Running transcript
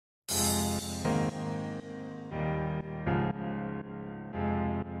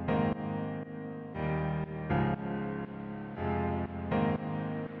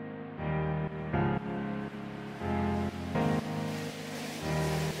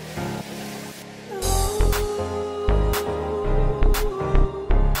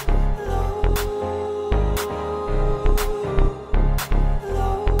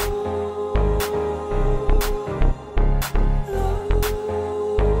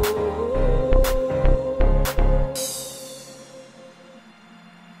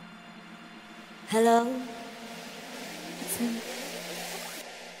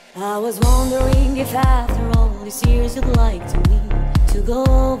if after all these years you'd like to go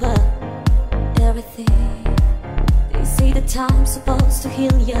over everything. They say that time's supposed to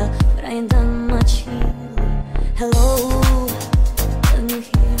heal ya, but I ain't done much healing. Hello, can you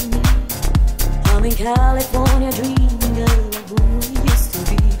hear me? I'm in California dreaming of who we used to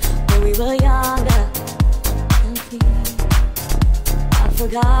be when we were younger and free. I've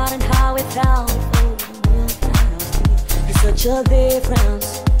forgotten how it felt before the world got free. There's such a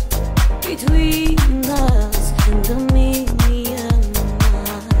difference between us and a million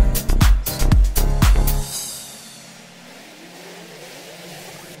miles.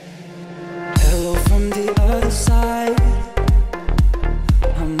 Hello from the other side.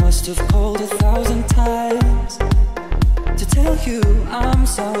 I must have called 1,000 times to tell you I'm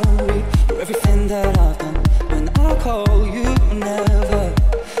sorry for everything that I've done. When I call you, never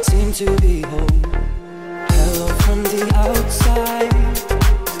seem to be home. Hello from the outside.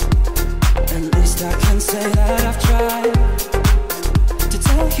 At least I can say that I've tried to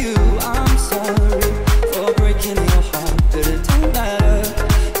tell you I'm sorry for breaking your heart, but it don't matter,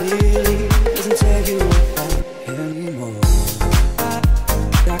 really doesn't tear you apart anymore.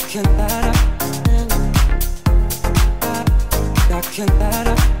 I can't better, I can't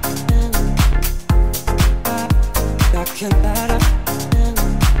better, I can't better,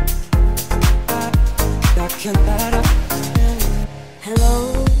 I can't better.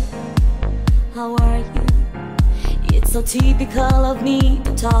 Hello, how are you? It's so typical of me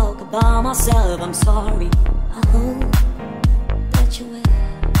to talk about myself. I'm sorry, I hope that you will.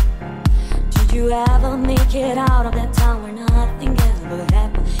 Did you ever make it out of that town where nothing ever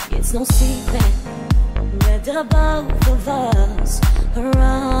happened? It's no secret that the both of us are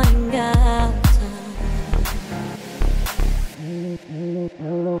running out of time.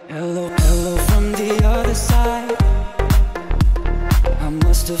 Hello from the other side. I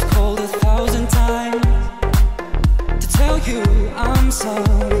must have called 1,000 times to tell you I'm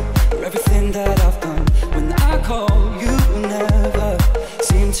sorry for everything that I've done. When I call you, never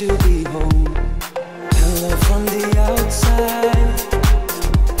seem to be home. Hello from the outside.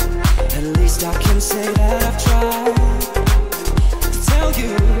 At least I can say that I've tried to tell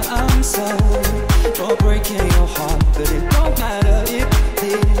you I'm sorry for breaking your heart, but it don't matter, it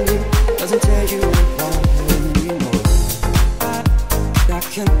really doesn't tear you apart anymore. I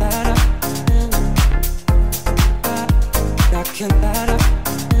can't better, I can't better,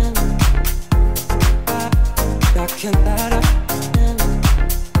 I can't better,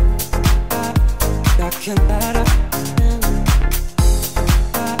 I can't better,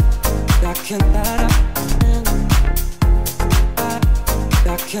 I can't better,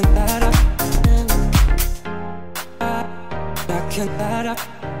 I can't better, I can't better,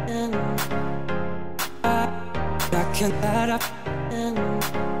 I can't better.